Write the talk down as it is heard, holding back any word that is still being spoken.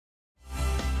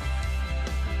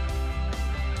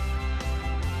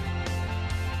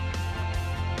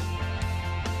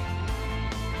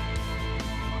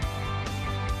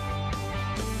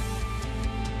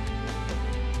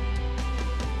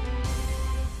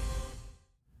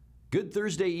Good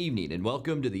Thursday evening and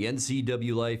welcome to the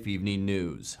NCWLIFE Evening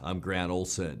News. I'm Grant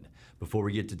Olson. Before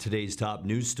we get to today's top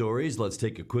news stories, let's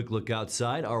take a quick look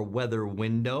outside our weather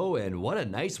window, and what a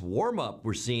nice warm-up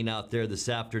we're seeing out there this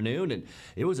afternoon. And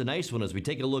it was a nice one as we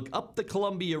take a look up the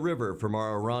Columbia River from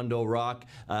our Rondo Rock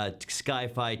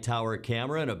Sky-Fi Tower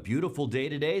camera. And a beautiful day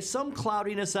today. Some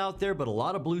cloudiness out there, but a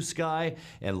lot of blue sky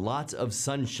and lots of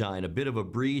sunshine. A bit of a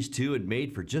breeze too. It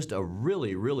made for just a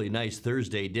really nice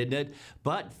Thursday, didn't it?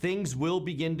 But things will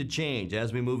begin to change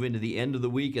as we move into the end of the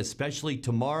week, especially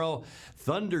tomorrow.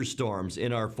 Thunderstorms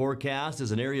in our forecast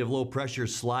as an area of low pressure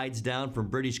slides down from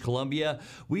British Columbia.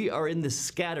 We are in the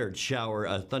scattered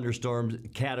shower thunderstorm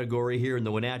category here in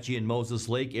the Wenatchee and Moses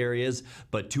Lake areas,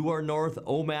 but to our north,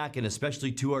 Omak, and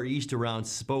especially to our east around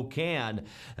Spokane,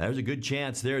 there's a good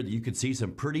chance there that you could see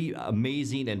some pretty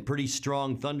amazing and pretty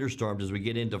strong thunderstorms as we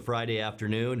get into Friday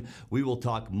afternoon. We will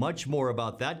talk much more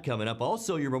about that coming up.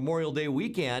 Also, your Memorial Day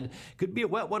weekend could be a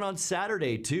wet one on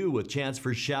Saturday too, with chance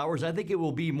for showers. I think it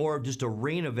will be more of just a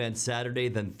rain event Saturday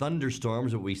than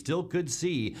thunderstorms, but we still could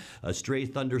see a stray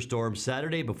thunderstorm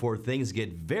Saturday before things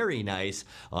get very nice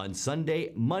on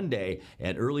Sunday, Monday,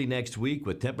 and early next week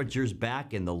with temperatures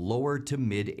back in the lower to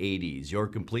mid 80s. Your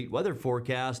complete weather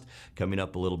forecast coming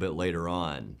up a little bit later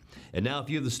on. And now a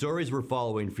few of the stories we're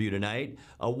following for you tonight.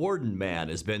 A Warden man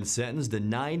has been sentenced to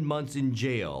 9 months in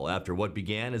jail after what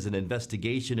began as an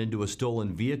investigation into a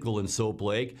stolen vehicle in Soap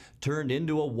Lake turned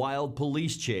into a wild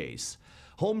police chase.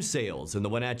 Home sales in the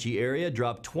Wenatchee area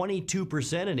dropped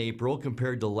 22% in April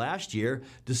compared to last year,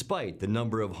 despite the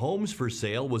number of homes for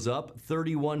sale was up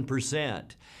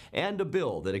 31%. And a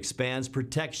bill that expands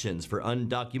protections for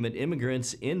undocumented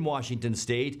immigrants in Washington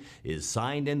state is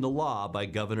signed into law by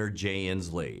Governor Jay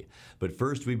Inslee. But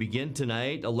first, we begin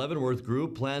tonight. A Leavenworth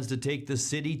group plans to take the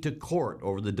city to court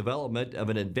over the development of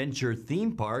an adventure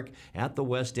theme park at the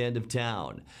west end of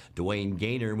town. Dwayne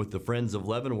Gaynor with the Friends of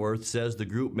Leavenworth says the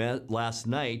group met last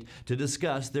night to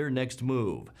discuss their next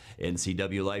move.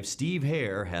 NCWLIFE Steve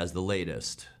Hare has the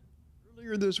latest.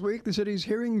 Earlier this week, the city's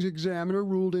hearings examiner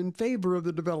ruled in favor of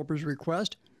the developer's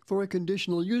request for a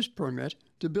conditional use permit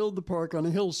to build the park on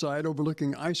a hillside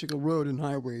overlooking Icicle Road and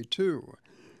Highway 2.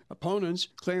 Opponents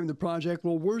claim the project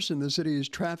will worsen the city's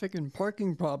traffic and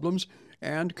parking problems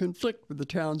and conflict with the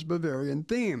town's Bavarian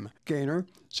theme. Gaynor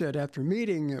said after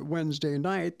meeting Wednesday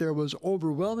night there was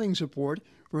overwhelming support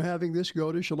for having this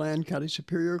go to Chelan County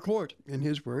Superior Court. In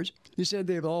his words, he said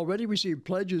they've already received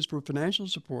pledges for financial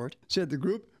support, said the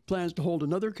group plans to hold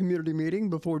another community meeting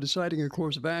before deciding a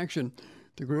course of action.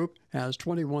 The group has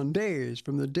 21 days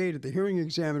from the date of the hearing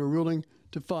examiner ruling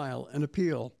to file an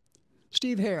appeal.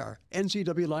 Steve Hare,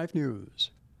 NCWLIFE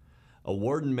News. A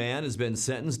Warden man has been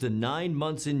sentenced to 9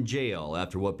 months in jail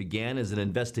after what began as an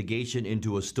investigation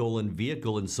into a stolen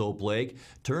vehicle in Soap Lake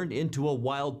turned into a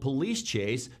wild police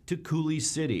chase to Coulee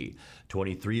City.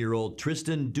 23-year-old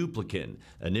Tristan Duplican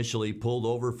initially pulled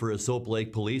over for a Soap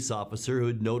Lake police officer who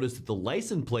had noticed that the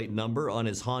license plate number on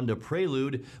his Honda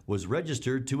Prelude was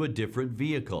registered to a different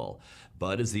vehicle.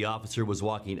 But as the officer was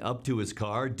walking up to his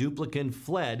car, Duplican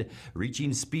fled,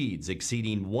 reaching speeds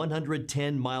exceeding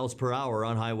 110 miles per hour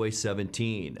on Highway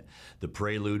 17. The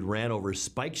Prelude ran over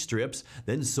spike strips,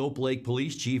 then Soap Lake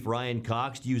Police Chief Ryan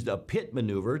Cox used a pit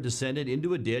maneuver to send it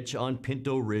into a ditch on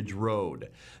Pinto Ridge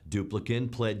Road. Duplican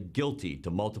pled guilty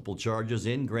to multiple charges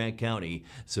in Grant County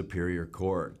Superior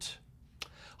Court.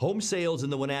 Home sales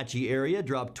in the Wenatchee area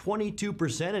dropped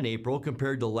 22% in April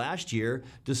compared to last year,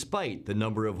 despite the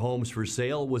number of homes for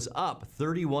sale was up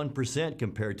 31%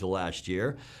 compared to last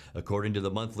year. According to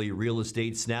the monthly real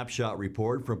estate snapshot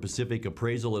report from Pacific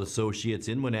Appraisal and Associates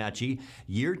in Wenatchee,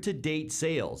 year-to-date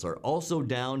sales are also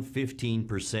down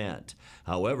 15%.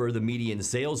 However, the median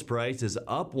sales price is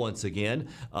up once again,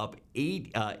 up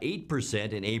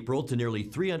 8% in April to nearly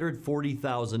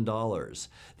 $340,000.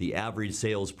 The average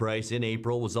sales price in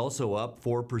April was also up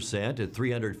 4% at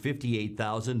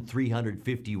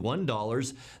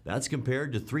 $358,351. That's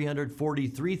compared to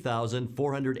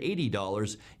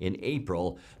 $343,480 in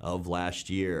April of last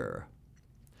year.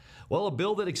 Well, a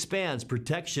bill that expands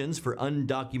protections for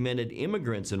undocumented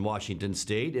immigrants in Washington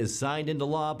state is signed into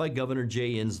law by Governor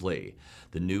Jay Inslee.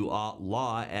 The new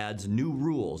law adds new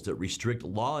rules that restrict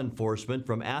law enforcement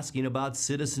from asking about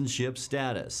citizenship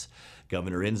status.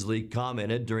 Governor Inslee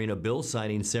commented during a bill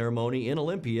signing ceremony in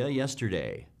Olympia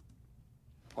yesterday.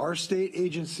 Our state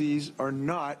agencies are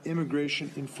not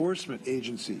immigration enforcement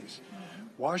agencies.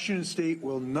 Washington state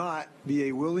will not be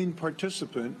a willing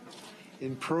participant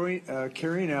in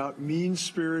carrying out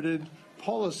mean-spirited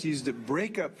policies that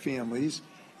break up families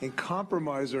and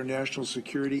compromise our national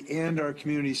security and our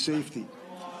community safety.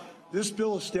 This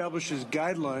bill establishes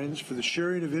guidelines for the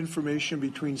sharing of information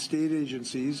between state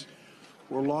agencies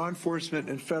or law enforcement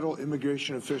and federal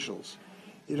immigration officials.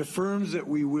 It affirms that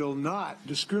we will not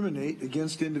discriminate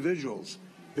against individuals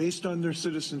based on their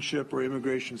citizenship or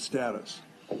immigration status.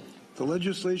 The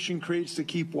legislation creates the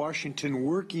Keep Washington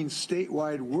Working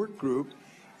statewide work group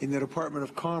in the Department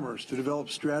of Commerce to develop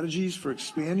strategies for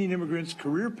expanding immigrants'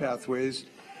 career pathways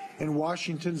and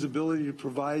Washington's ability to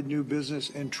provide new business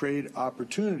and trade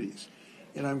opportunities.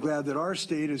 And I'm glad that our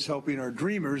state is helping our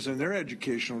dreamers and their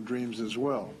educational dreams as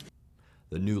well.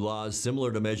 The new law is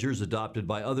similar to measures adopted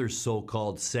by other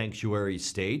so-called sanctuary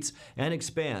states and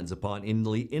expands upon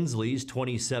Inslee's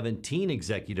 2017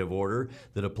 executive order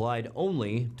that applied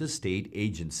only to state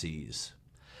agencies.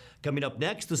 Coming up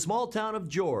next, the small town of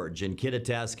George in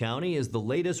Kittitas County is the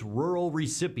latest rural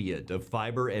recipient of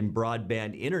fiber and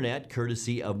broadband internet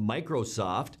courtesy of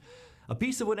Microsoft. A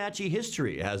piece of Wenatchee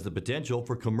history has the potential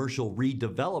for commercial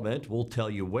redevelopment. We'll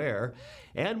tell you where,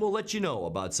 and we'll let you know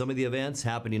about some of the events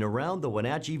happening around the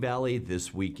Wenatchee Valley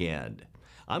this weekend.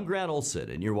 I'm Grant Olson,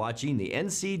 and you're watching the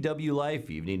NCWLIFE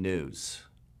Evening News.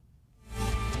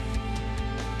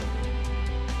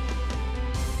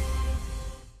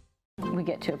 We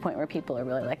get to a point where people are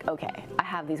really like, okay, I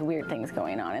have these weird things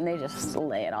going on, and they just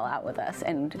lay it all out with us,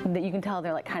 and you can tell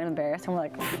they're like kind of embarrassed, and we're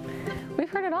like, we've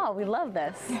heard it all, we love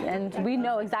this, and we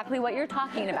know exactly what you're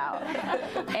talking about.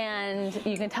 And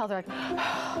you can tell they're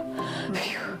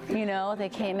like, you know, they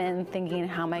came in thinking,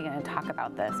 how am I going to talk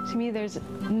about this? To me, there's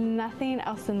nothing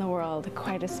else in the world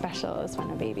quite as special as when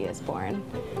a baby is born,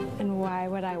 and why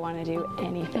would I want to do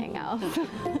anything else?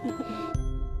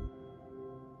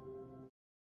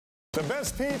 The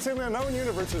best pizza in the known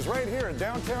universe is right here in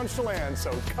downtown Chelan, so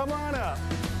come on up.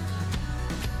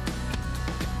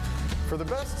 For the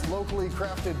best locally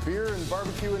crafted beer and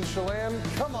barbecue in Chelan,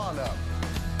 come on up.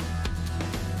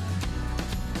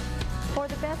 For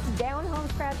the best down-home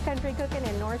scratch country cooking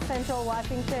in north central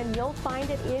Washington, you'll find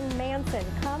it in Manson.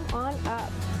 Come on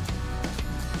up.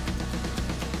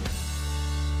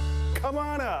 Come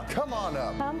on up. Come on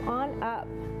up. Come on up.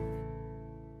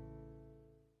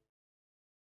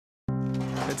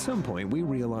 At some point, we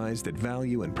realized that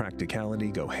value and practicality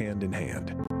go hand in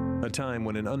hand. A time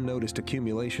when an unnoticed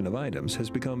accumulation of items has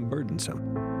become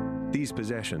burdensome. These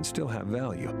possessions still have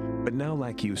value, but now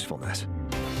lack usefulness.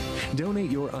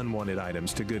 Donate your unwanted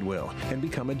items to Goodwill and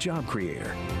become a job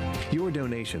creator. Your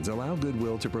donations allow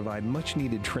Goodwill to provide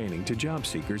much-needed training to job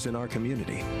seekers in our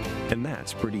community, and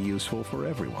that's pretty useful for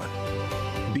everyone.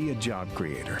 Be a job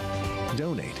creator.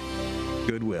 Donate.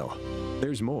 Goodwill.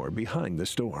 There's more behind the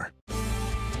store.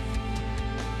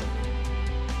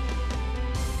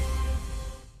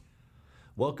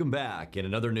 Welcome back. In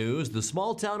another news, the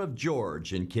small town of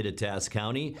George in Kittitas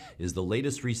County is the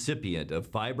latest recipient of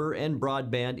fiber and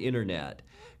broadband internet.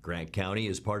 Grant County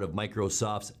is part of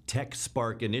Microsoft's Tech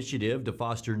Spark initiative to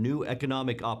foster new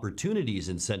economic opportunities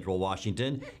in central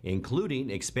Washington,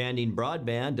 including expanding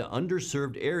broadband to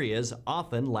underserved areas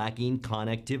often lacking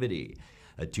connectivity.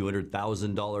 A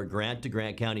 $200,000 grant to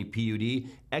Grant County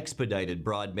PUD expedited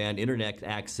broadband internet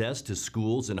access to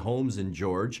schools and homes in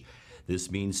George.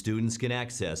 This means students can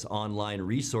access online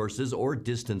resources or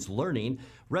distance learning,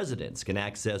 residents can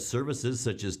access services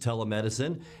such as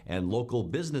telemedicine, and local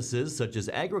businesses such as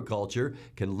agriculture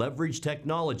can leverage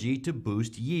technology to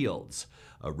boost yields.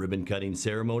 A ribbon-cutting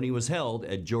ceremony was held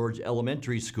at George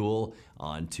Elementary School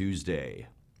on Tuesday.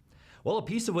 Well, a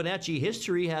piece of Wenatchee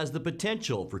history has the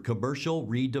potential for commercial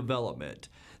redevelopment.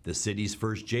 The city's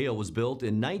first jail was built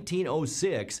in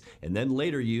 1906 and then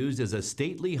later used as a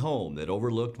stately home that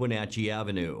overlooked Wenatchee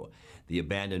Avenue. The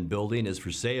abandoned building is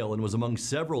for sale and was among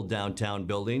several downtown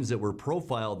buildings that were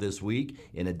profiled this week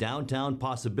in a Downtown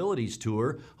Possibilities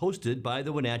tour hosted by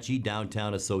the Wenatchee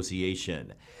Downtown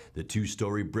Association. The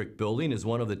two-story brick building is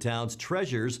one of the town's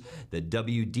treasures that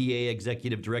WDA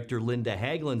Executive Director Linda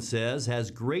Haglund says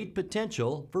has great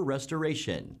potential for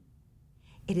restoration.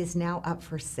 It is now up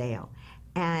for sale.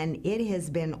 And it has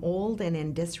been old and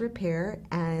in disrepair,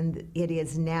 and it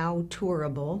is now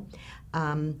tourable.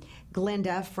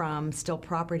 Glenda from Still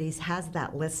Properties has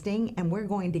that listing, and we're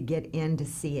going to get in to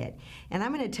see it. And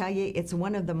I'm going to tell you, it's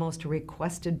one of the most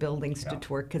requested buildings to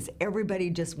tour because everybody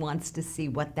just wants to see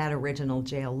what that original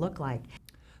jail looked like.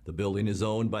 The building is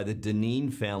owned by the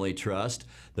Deneen Family Trust.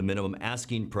 The minimum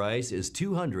asking price is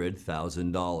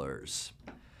 $200,000.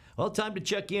 Well, time to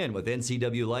check in with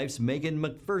NCWLIFE's Megan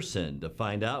McPherson to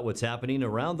find out what's happening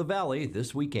around the valley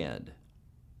this weekend.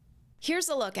 Here's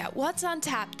a look at what's on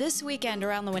tap this weekend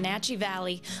around the Wenatchee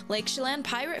Valley. Lake Chelan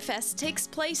Pirate Fest takes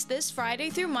place this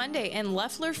Friday through Monday in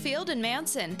Leffler Field in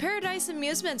Manson. Paradise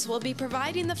Amusements will be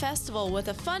providing the festival with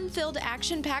a fun-filled,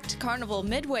 action-packed carnival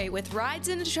midway with rides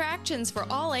and attractions for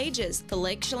all ages. The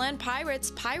Lake Chelan Pirates,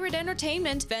 pirate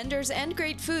entertainment, vendors, and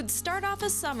great food start off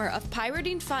a summer of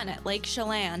pirating fun at Lake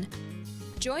Chelan.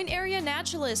 Join area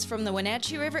naturalists from the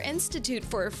Wenatchee River Institute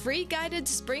for a free guided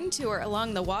spring tour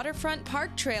along the Waterfront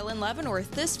Park Trail in Leavenworth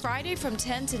this Friday from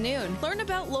 10 to noon. Learn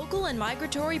about local and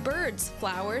migratory birds,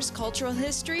 flowers, cultural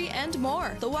history, and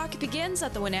more. The walk begins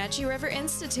at the Wenatchee River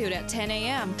Institute at 10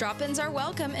 a.m. Drop-ins are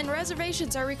welcome and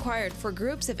reservations are required for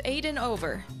groups of 8 and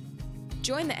over.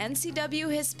 Join the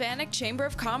NCW Hispanic Chamber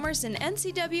of Commerce and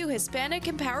NCW Hispanic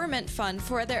Empowerment Fund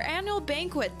for their annual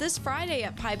banquet this Friday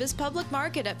at Pybus Public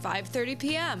Market at 5:30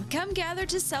 p.m. Come gather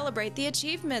to celebrate the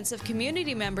achievements of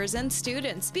community members and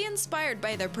students. Be inspired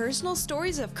by their personal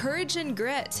stories of courage and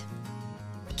grit.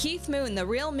 Keith Moon, The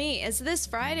Real Me, is this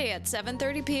Friday at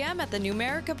 7:30 p.m. at the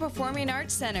Numerica Performing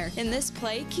Arts Center. In this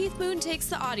play, Keith Moon takes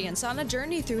the audience on a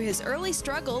journey through his early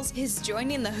struggles, his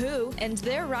joining The Who, and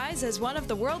their rise as one of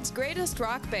the world's greatest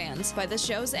rock bands. By the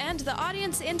show's end, the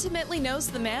audience intimately knows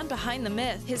the man behind the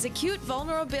myth, his acute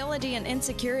vulnerability and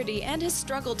insecurity, and his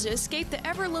struggle to escape the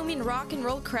ever-looming rock and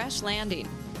roll crash landing.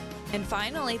 And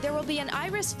finally, there will be an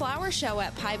iris flower show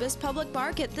at Pybus Public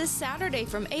Market this Saturday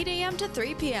from 8 a.m. to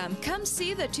 3 p.m. Come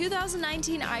see the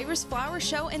 2019 Iris Flower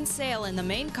Show and Sale in the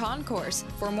main concourse.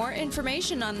 For more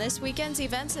information on this weekend's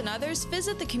events and others,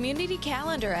 visit the community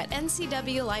calendar at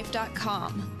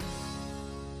ncwlife.com.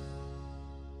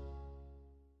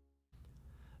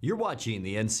 You're watching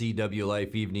the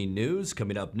NCWLIFE Evening News.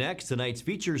 Coming up next, tonight's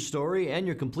feature story and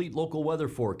your complete local weather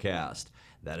forecast.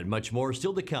 That and much more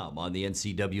still to come on the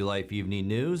NCWLIFE Evening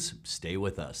News. Stay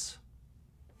with us.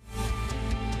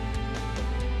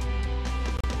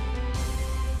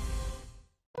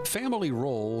 Family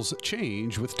roles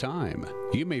change with time.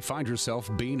 You may find yourself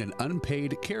being an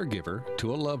unpaid caregiver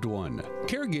to a loved one.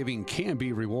 Caregiving can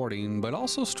be rewarding, but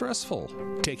also stressful.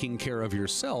 Taking care of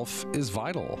yourself is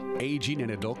vital. Aging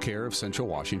and Adult Care of Central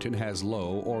Washington has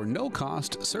low or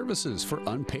no-cost services for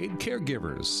unpaid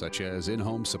caregivers, such as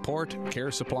in-home support,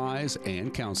 care supplies,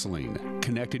 and counseling.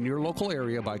 Connect in your local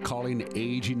area by calling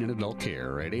Aging and Adult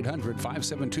Care at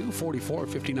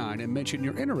 800-572-4459 and mention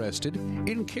you're interested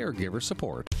in caregiver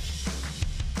support.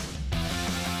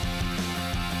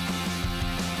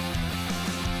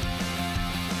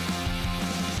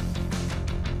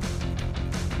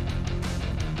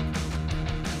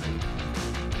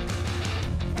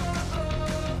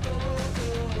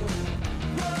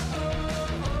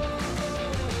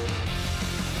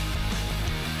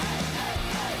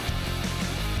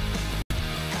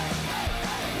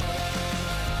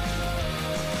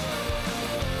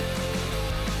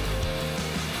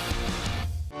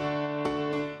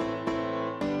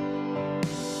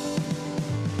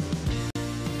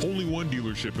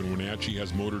 Dealership in Wenatchee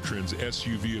has Motor Trend's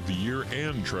SUV of the Year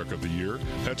and Truck of the Year.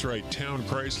 That's right, Town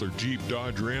Chrysler Jeep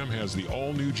Dodge Ram has the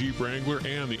all-new Jeep Wrangler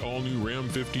and the all-new Ram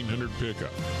 1500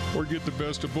 pickup. Or get the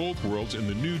best of both worlds in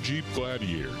the new Jeep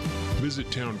Gladiator.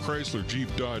 Visit Town Chrysler Jeep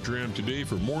Dodge Ram today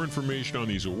for more information on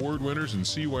these award winners and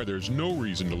see why there's no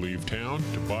reason to leave town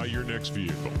to buy your next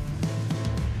vehicle.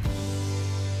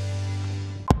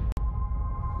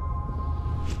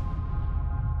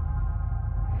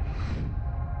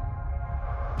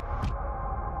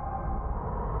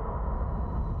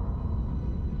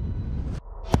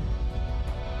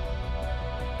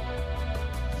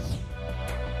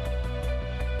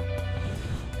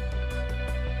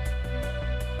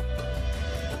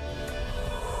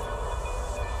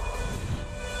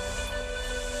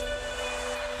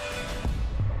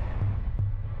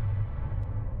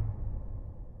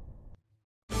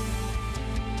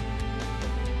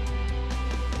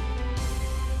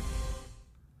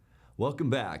 Welcome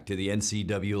back to the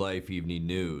NCWLIFE Evening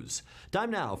News. Time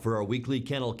now for our weekly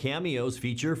Kennel Cameos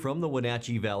feature from the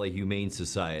Wenatchee Valley Humane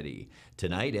Society.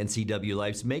 Tonight,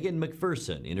 NCWLIFE's Megan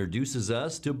McPherson introduces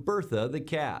us to Bertha the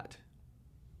cat.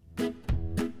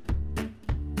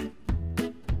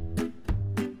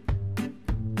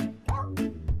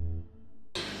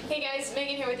 Hey guys,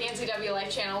 Megan here with the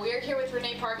NCWLIFE channel. We are here with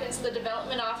Renee Parkins, the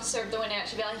Development Officer of the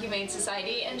Wenatchee Valley Humane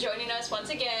Society, and joining us once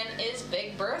again is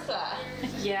Big Bertha.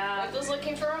 Yeah. Bertha's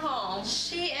looking for a home.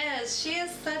 She is. She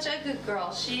is such a good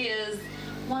girl. She is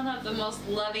one of the most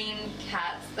loving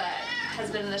cats that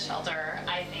has been in the shelter,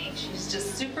 I think. She's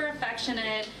just super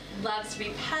affectionate, loves to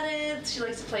be petted, she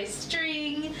likes to play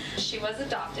string. She was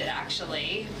adopted,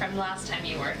 actually, from last time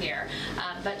you were here,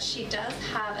 but she does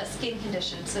have a skin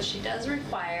condition, so she does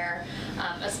require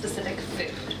a specific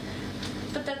food.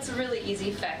 But that's a really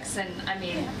easy fix, and I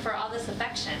mean, for all this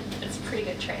affection, it's a pretty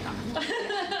good trade-off.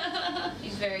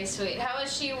 She's very sweet. How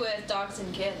is she with dogs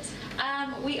and kids?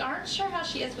 We aren't sure how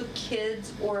she is with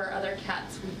kids or other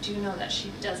cats. We do know that she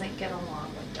doesn't get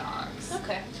along with dogs.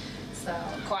 Okay. So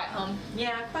quiet home.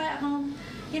 Yeah, quiet home.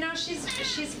 You know,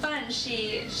 she's fun.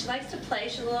 She likes to play.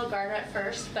 She's a little guarded at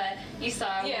first, but you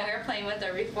saw when we were playing with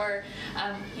her before.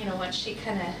 You know, once she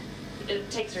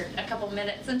it takes her a couple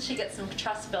minutes and she gets some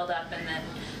trust build up, and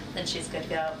then she's good to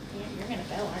go. You're gonna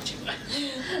go, aren't you?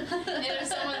 And if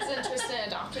someone's interested in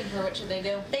adopting her, what should they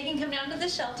do? They can come down to the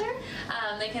shelter.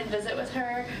 They can visit with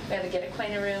her. We have a get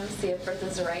acquainted room, see if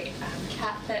Bertha's the right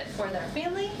cat fit for their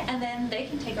family, and then they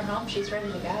can take her home. She's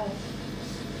ready to go.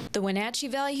 The Wenatchee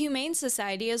Valley Humane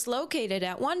Society is located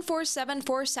at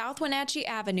 1474 South Wenatchee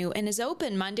Avenue and is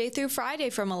open Monday through Friday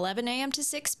from 11 a.m. to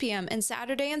 6 p.m. and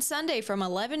Saturday and Sunday from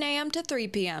 11 a.m. to 3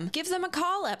 p.m. Give them a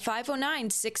call at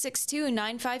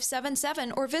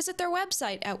 509-662-9577 or visit their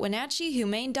website at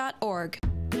wenatcheehumane.org.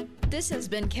 This has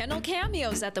been Kennel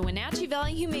Cameos at the Wenatchee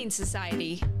Valley Humane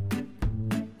Society.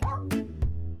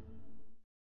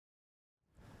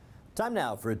 Time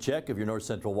now for a check of your North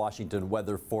Central Washington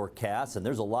weather forecast, and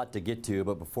there's a lot to get to,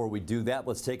 but before we do that,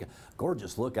 let's take a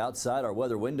gorgeous look outside our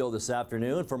weather window this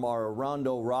afternoon from our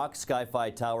Orondo Rock Sky-Fi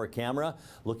Tower camera,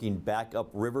 looking back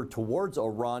upriver towards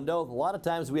Orondo. A lot of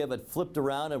times we have it flipped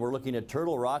around and we're looking at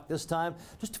Turtle Rock. This time,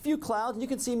 just a few clouds, and you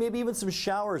can see maybe even some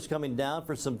showers coming down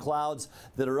for some clouds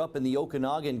that are up in the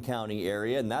Okanagan County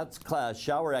area, and that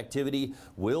shower activity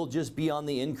will just be on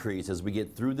the increase as we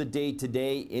get through the day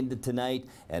today into tonight,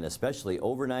 and especially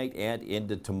overnight and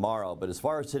into tomorrow. But as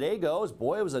far as today goes,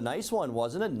 boy, it was a nice one,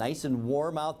 wasn't it? Nice and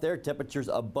warm out there. Temperatures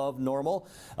above normal.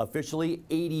 Officially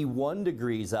 81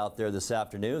 degrees out there this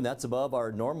afternoon. That's above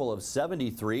our normal of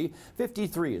 73.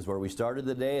 53 is where we started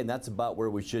the day, and that's about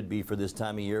where we should be for this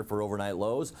time of year for overnight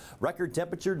lows. Record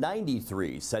temperature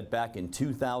 93, set back in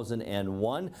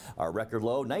 2001. Our record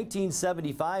low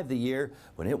 1975, the year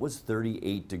when it was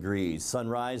 38 degrees.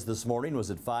 Sunrise this morning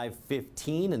was at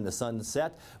 5:15, and the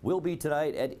sunset will be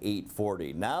tonight at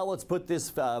 8:40. Now let's put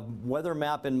this weather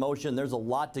map in motion. There's a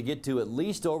lot to get to at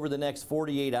least over the next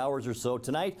 48 hours or so.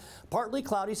 Tonight, partly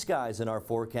cloudy skies in our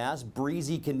forecast.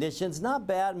 Breezy conditions, not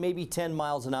bad, maybe 10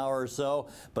 miles an hour or so.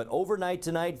 But overnight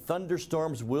tonight,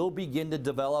 thunderstorms will begin to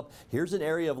develop. Here's an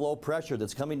area of low pressure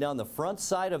that's coming down the front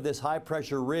side of this high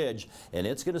pressure ridge, and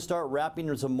it's going to start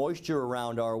wrapping some moisture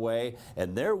around our way,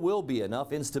 and there will be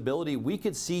enough instability. We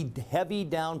could see heavy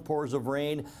downpours of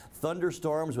rain,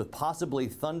 thunderstorms with possibly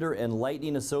thunder and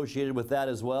lightning associated with that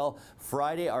as well.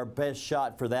 Friday, our best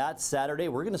shot for that. Saturday,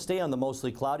 we're going to stay on the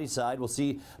mostly cloudy side. We'll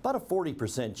see about a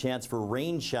 40% chance for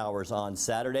rain showers on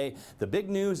Saturday. The big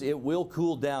news, it will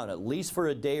cool down at least for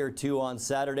a day or two on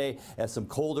Saturday as some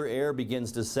colder air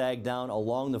begins to sag down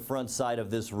along the front side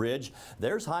of this ridge.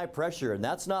 There's high pressure, and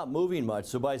that's not moving much.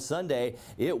 So by Sunday,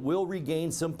 it will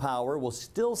regain some power. We'll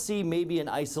still see maybe an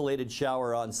isolated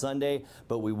shower on Sunday,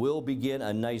 but we will begin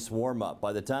a nice warm up.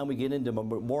 By the time we get into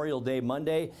Memorial Day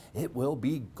Monday, it will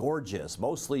be gorgeous.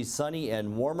 Mostly sunny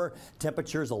and warmer.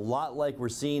 Temperatures a lot like we're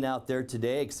seeing out there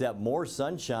today, except more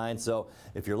sunshine. So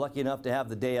if you're lucky enough to have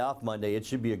the day off Monday, it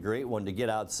should be a great one to get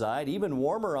outside. Even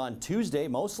warmer on Tuesday,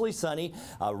 mostly sunny.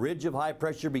 A ridge of high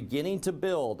pressure beginning to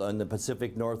build on the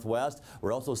Pacific Northwest.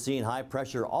 We're also seeing high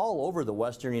pressure all over the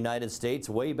western United States,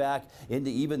 way back into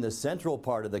even the central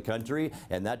part of the country.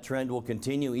 And that trend will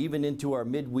continue even into our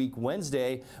midweek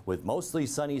Wednesday, with mostly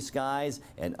sunny skies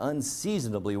and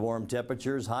unseasonably warm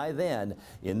temperatures, high then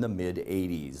in the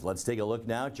mid-80s. Let's take a look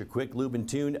now at your quick Lube and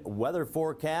Tune weather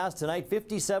forecast. Tonight,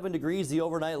 57 degrees, the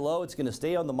overnight low. It's going to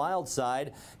stay on the mild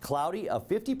side. Cloudy, a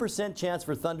 50% chance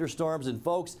for thunderstorms. And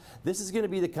folks, this is going to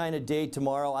be the kind of day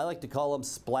tomorrow. I like to call them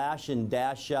splash and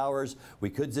dash showers.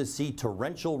 We could just see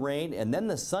torrential rain, and then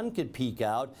the sun could peek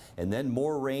out, and then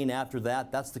more rain after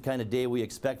that. That's the kind of day we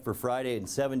expect for Friday, and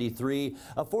 73.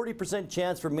 A 40%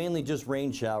 chance for mainly just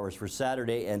rain showers for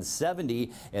Saturday, and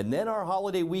 70. And then our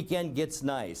holiday weekend gets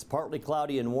nice. Partly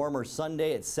cloudy and warmer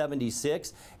Sunday at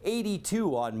 76.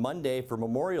 82 on Monday for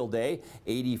Memorial Day.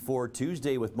 84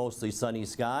 Tuesday with mostly sunny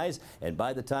skies. And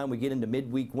by the time we get into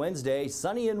midweek Wednesday,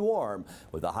 sunny and warm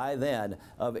with a high then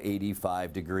of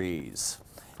 85 degrees.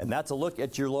 And that's a look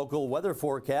at your local weather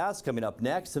forecast. Coming up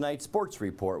next, tonight's sports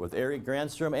report with Eric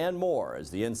Granstrom and more as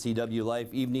the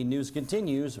NCWLIFE Evening News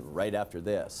continues right after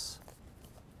this.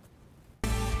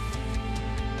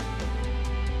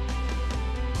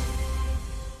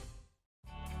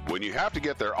 When you have to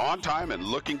get there on time and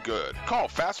looking good, call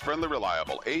Fast, Friendly,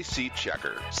 Reliable AC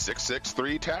Checker,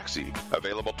 663-TAXI.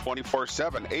 Available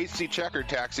 24/7, AC Checker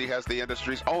Taxi has the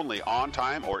industry's only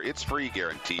on-time or it's free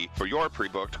guarantee for your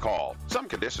pre-booked call. Some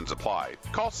conditions apply.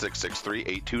 Call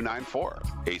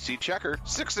 663-8294. AC Checker,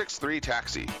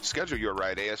 663-TAXI. Schedule your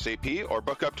ride ASAP or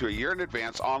book up to a year in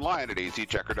advance online at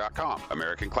azchecker.com.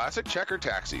 American Classic Checker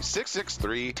Taxi,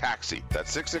 663-TAXI.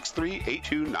 That's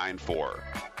 663-8294.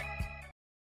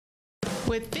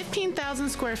 With 15,000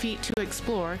 square feet to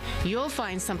explore, you'll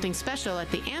find something special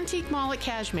at the Antique Mall at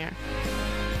Cashmere.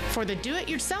 For the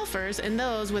do-it-yourselfers and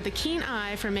those with a keen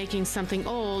eye for making something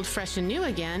old, fresh and new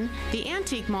again, the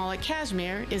Antique Mall at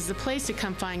Cashmere is the place to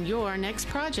come find your next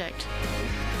project.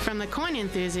 From the coin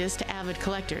enthusiasts to avid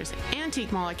collectors,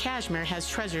 Antique Mall at Cashmere has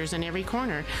treasures in every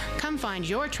corner. Come find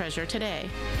your treasure today.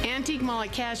 Antique Mall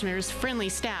at Cashmere's friendly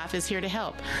staff is here to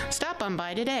help. Stop on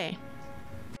by today.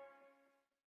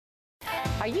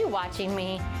 Are you watching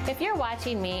me? If you're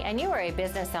watching me and you are a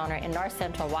business owner in North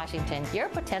Central Washington, your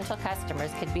potential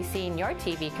customers could be seeing your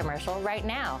TV commercial right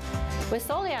now. With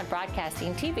Solion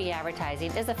Broadcasting, TV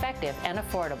advertising is effective and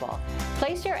affordable.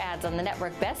 Place your ads on the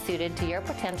network best suited to your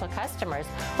potential customers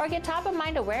or get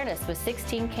top-of-mind awareness with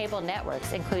 16 cable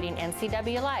networks, including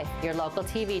NCWLIFE, your local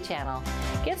TV channel.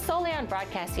 Give Solion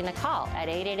Broadcasting a call at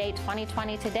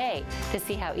 888-2020 today to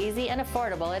see how easy and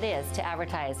affordable it is to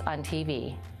advertise on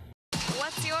TV.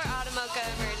 What's your Automocha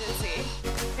emergency?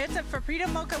 It's a Frappuccino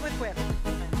mocha with whip.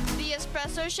 The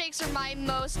espresso shakes are my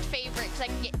most favorite because I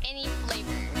can get any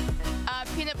flavor.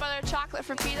 Peanut butter chocolate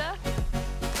Frappuccino.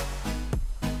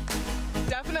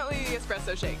 Definitely the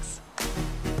espresso shakes.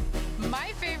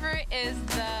 My favorite is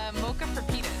the mocha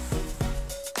Frappitas.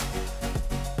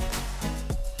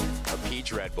 A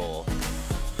peach Red Bull.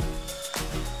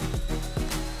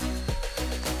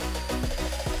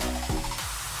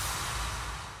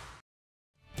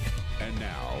 And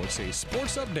now it's a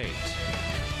sports update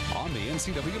on the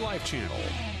NCWLIFE channel.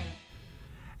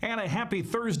 And a happy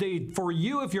Thursday for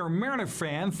you if you're a Mariner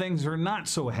fan. Things are not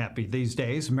so happy these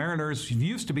days. Mariners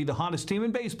used to be the hottest team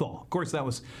in baseball. Of course, that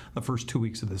was the first 2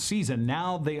 weeks of the season.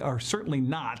 Now they are certainly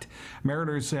not.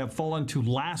 Mariners have fallen to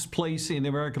last place in the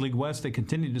American League West. They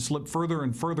continue to slip further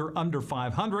and further under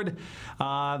 500.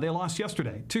 They lost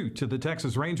yesterday, too, to the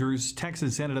Texas Rangers.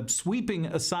 Texas ended up sweeping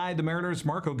aside the Mariners.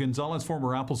 Marco Gonzalez,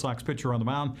 former Apple Sox pitcher on the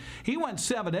mound. He went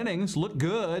 7 innings, looked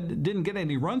good. Didn't get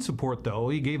any run support, though.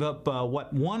 He gave up,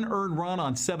 one earned run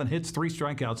on 7 hits, 3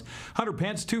 strikeouts. Hunter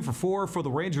Pence, 2 for 4 for the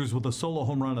Rangers with a solo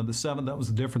home run in the 7th. That was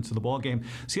the difference in the ballgame.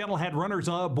 Seattle had runners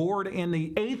on board in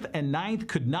the 8th and 9th,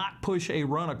 could not push a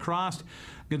run across.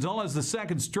 Gonzalez, the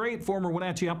second straight former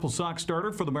Wenatchee Apple Sox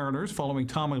starter for the Mariners, following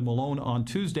Tommy Malone on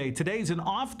Tuesday. Today's an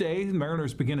off day. The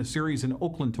Mariners begin a series in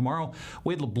Oakland tomorrow.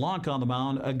 Wade LeBlanc on the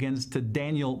mound against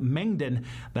Daniel Mengden.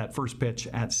 That first pitch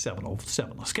at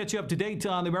 7:07. Let's get you up to date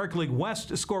on the American League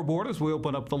West scoreboard as we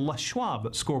open up the Les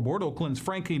Schwab scoreboard. Oakland's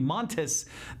Frankie Montes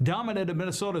dominated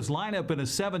Minnesota's lineup in a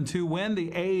 7-2 win.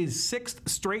 The A's 6th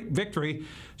straight victory.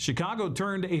 Chicago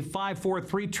turned a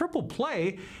 5-4-3 triple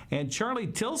play, and Charlie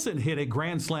Tilson hit a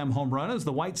grand slam home run as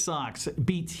the White Sox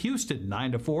beat Houston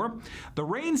 9-4. The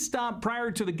rain stopped prior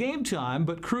to the game time,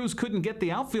 but crews couldn't get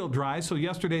the outfield dry, so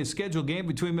yesterday's scheduled game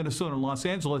between Minnesota and Los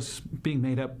Angeles being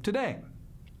made up today.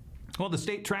 Well, the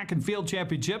state track and field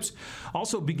championships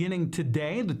also beginning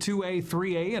today. The 2A,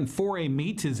 3A, and 4A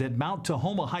meet is at Mount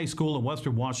Tahoma High School in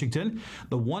Western Washington.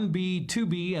 The 1B,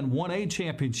 2B, and 1A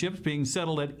championships being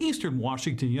settled at Eastern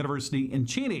Washington University in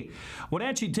Cheney.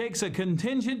 Wenatchee takes a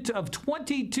contingent of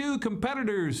 22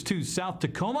 competitors to South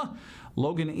Tacoma.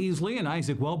 Logan Easley and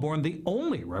Isaac Wellborn, the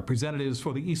only representatives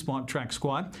for the Eastmont track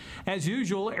squad. As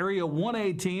usual, Area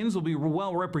 1A teams will be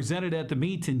well represented at the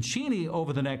meet in Cheney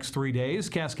over the next 3 days.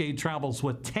 Cascade travels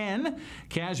with 10,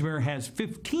 Cashmere has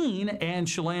 15, and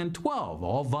Chelan 12,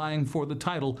 all vying for the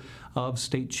title of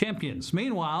state champions.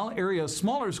 Meanwhile, area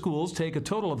smaller schools take a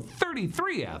total of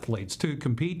 33 athletes to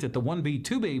compete at the 1B,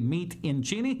 2B meet in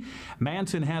Cheney.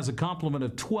 Manson has a complement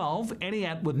of 12,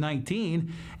 Entiat with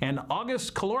 19, and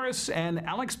August Caloris and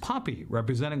Alex Poppy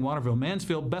representing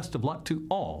Waterville-Mansfield. Best of luck to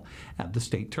all at the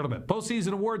state tournament.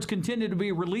 Postseason awards continue to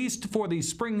be released for the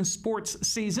spring sports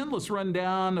season. Let's run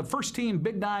down the first team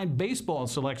Big 9 baseball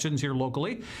selections here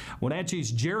locally.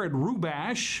 Wenatchee's Jared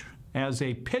Rubash as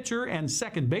a pitcher and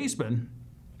second baseman.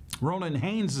 Ronan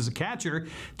Haynes is a catcher,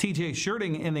 TJ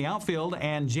Shirting in the outfield,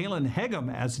 and Jalen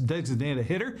Hegum as designated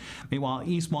hitter. Meanwhile,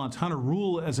 Eastmont's Hunter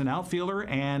Rule as an outfielder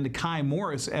and Kai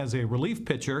Morris as a relief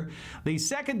pitcher. The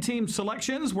second team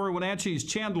selections were Wenatchee's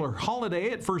Chandler Holliday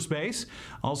at first base.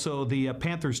 Also, the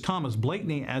Panthers' Thomas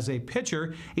Blakeney as a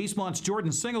pitcher. Eastmont's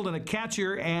Jordan Singleton a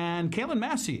catcher, and Kalen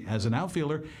Massey as an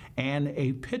outfielder and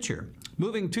a pitcher.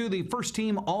 Moving to the first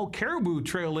team All-Caribou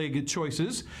Trail League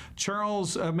choices,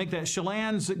 Charles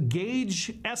Chelan's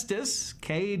Gage Estes,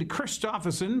 Cade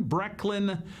Christopherson,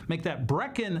 Brecken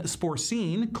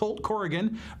Sporcine, Colt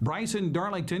Corrigan, Bryson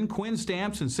Darlington, Quinn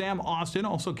Stamps, and Sam Austin.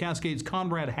 Also Cascades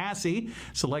Conrad Hassey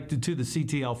selected to the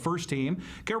CTL first team.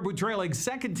 Caribou Trail League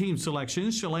second team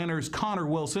selections, Chelaners Connor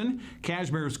Wilson,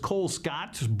 Cashmere's Cole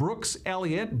Scott, Brooks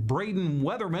Elliott, Braden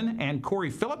Weatherman, and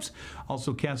Corey Phillips.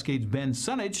 Also Cascades Ben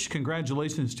Sunich.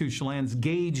 Congratulations to Chelan's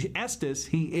Gage Estes.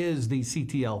 He is the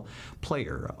CTL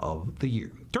Player of the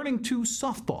Year. Turning to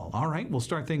softball. All right, we'll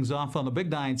start things off on the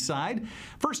Big Nine side.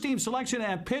 First team selection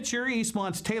at pitcher,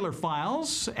 Eastmont's Taylor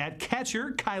Files. At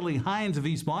catcher, Kylie Hines of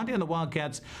Eastmont. And the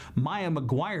Wildcats, Maya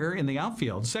McGuire in the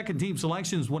outfield. Second team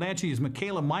selections, Wenatchee's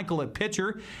Michaela Michael at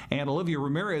pitcher and Olivia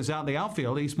Ramirez out in the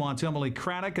outfield. Eastmont's Emily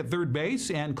Craddock at third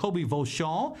base and Kobe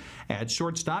Vauchal at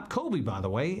shortstop. Kobe, by the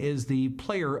way, is the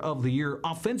Player of the Year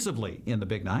offensively in the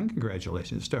Big Nine.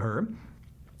 Congratulations to her.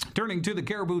 Turning to the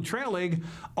Caribou Trail League,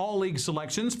 all league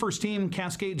selections. First team,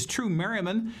 Cascades True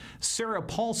Merriman, Sarah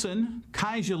Paulson,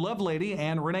 Kaija Lovelady,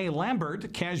 and Renee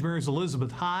Lambert. Cashmere's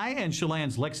Elizabeth High and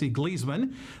Chelan's Lexi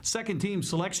Gleesman. Second team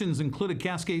selections included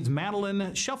Cascades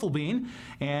Madeline Shufflebean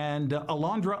and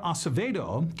Alondra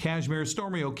Acevedo. Cashmere's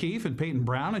Stormy O'Keefe and Peyton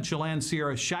Brown, and Chelan's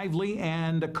Sierra Shively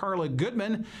and Carla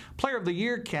Goodman. Player of the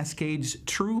Year, Cascades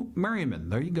True Merriman.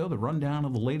 There you go, the rundown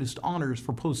of the latest honors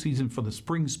for postseason for the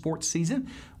spring sports season,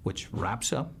 which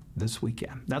wraps up this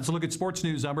weekend. That's a look at sports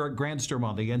news. I'm Eric Granstrom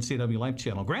on the NCWLIFE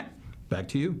channel. Grant, back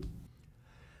to you.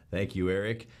 Thank you,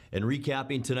 Eric. And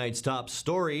recapping tonight's top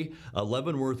story, a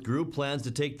Leavenworth group plans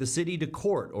to take the city to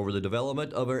court over the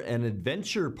development of an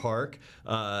adventure park,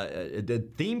 a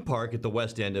theme park at the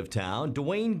west end of town.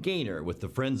 Dwayne Gaynor with the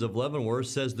Friends of Leavenworth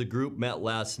says the group met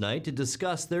last night to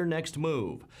discuss their next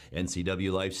move.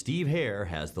 NCWLIFE Steve Hare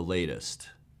has the latest.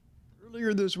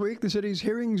 Earlier this week, the city's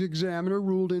hearings examiner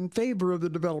ruled in favor of the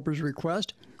developer's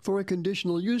request for a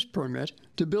conditional use permit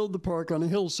to build the park on a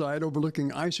hillside overlooking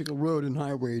Icicle Road and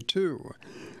Highway 2.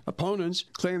 Opponents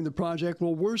claim the project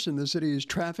will worsen the city's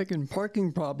traffic and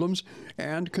parking problems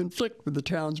and conflict with the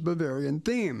town's Bavarian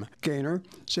theme. Gaynor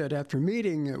said after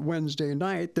meeting Wednesday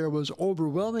night there was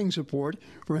overwhelming support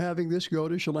for having this go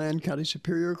to Chelan County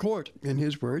Superior Court. In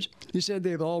his words, he said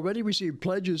they've already received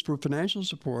pledges for financial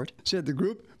support, said the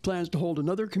group plans to hold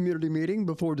another community meeting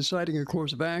before deciding a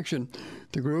course of action.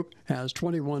 The group has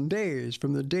 21 days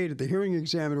from the date of the hearing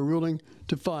examiner ruling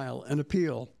to file an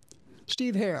appeal.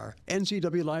 Steve Hare,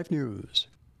 NCWLIFE News.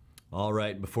 All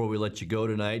right, before we let you go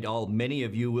tonight, many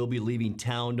of you will be leaving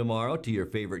town tomorrow to your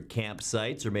favorite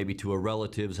campsites or maybe to a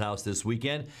relative's house this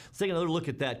weekend. Let's take another look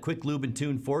at that quick lube and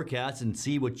tune forecast and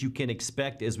see what you can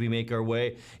expect as we make our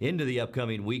way into the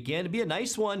upcoming weekend. It'll be a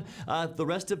nice one the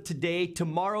rest of today.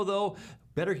 Tomorrow, though,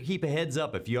 better keep a heads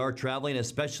up if you are traveling,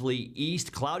 especially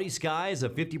east. Cloudy skies, a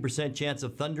 50% chance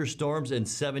of thunderstorms, and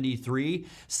 73.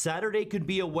 Saturday could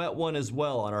be a wet one as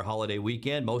well on our holiday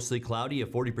weekend. Mostly cloudy, a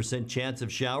 40% chance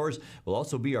of showers. Will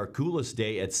also be our coolest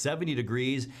day at 70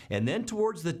 degrees. And then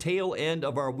towards the tail end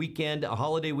of our weekend, a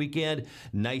holiday weekend,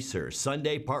 nicer.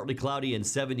 Sunday, partly cloudy and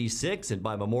 76. And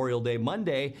by Memorial Day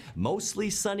Monday, mostly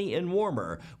sunny and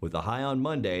warmer with a high on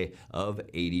Monday of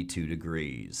 82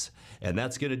 degrees. And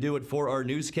that's going to do it for our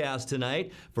newscast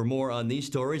tonight. For more on these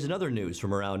stories and other news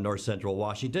from around North Central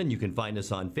Washington, you can find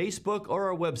us on Facebook or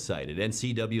our website at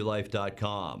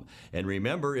ncwlife.com. And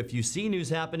remember, if you see news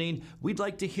happening, we'd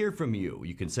like to hear from you.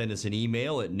 You can send us an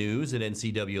email at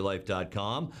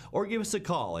news@ncwlife.com or give us a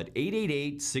call at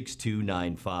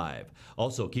 888-6295.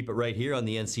 Also, keep it right here on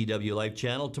the NCWLIFE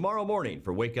channel tomorrow morning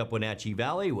for Wake Up Wenatchee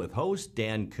Valley with host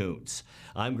Dan Kuntz.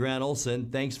 I'm Grant Olson.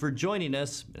 Thanks for joining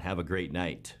us and have a great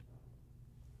night.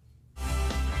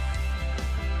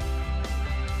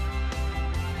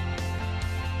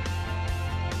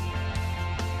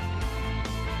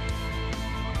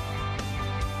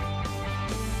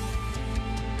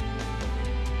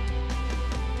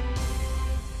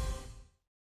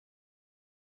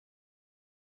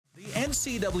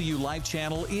 NCWLIFE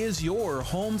channel is your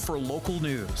home for local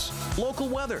news, local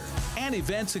weather, and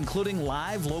events including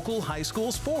live local high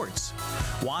school sports.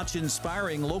 Watch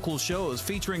inspiring local shows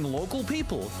featuring local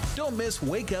people. Don't miss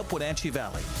Wake Up Wenatchee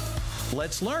Valley.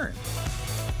 Let's learn.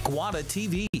 Guada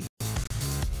TV.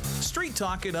 Street Talk.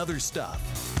 talk and other stuff.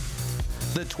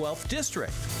 The 12th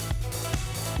District,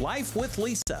 Life with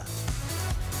Lisa,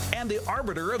 and the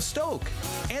Arbiter of Stoke.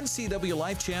 NCW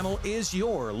Life Channel is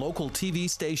your local TV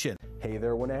station. Hey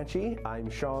there, Wenatchee.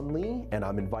 I'm Sean Lee, and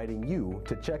I'm inviting you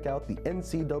to check out the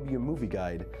NCW Movie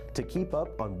Guide to keep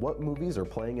up on what movies are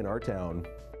playing in our town.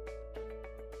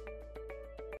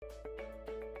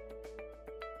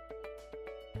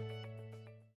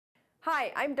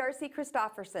 Hi, I'm Darcy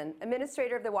Christofferson,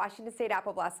 Administrator of the Washington State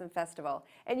Apple Blossom Festival,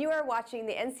 and you are watching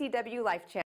the NCW Life Channel.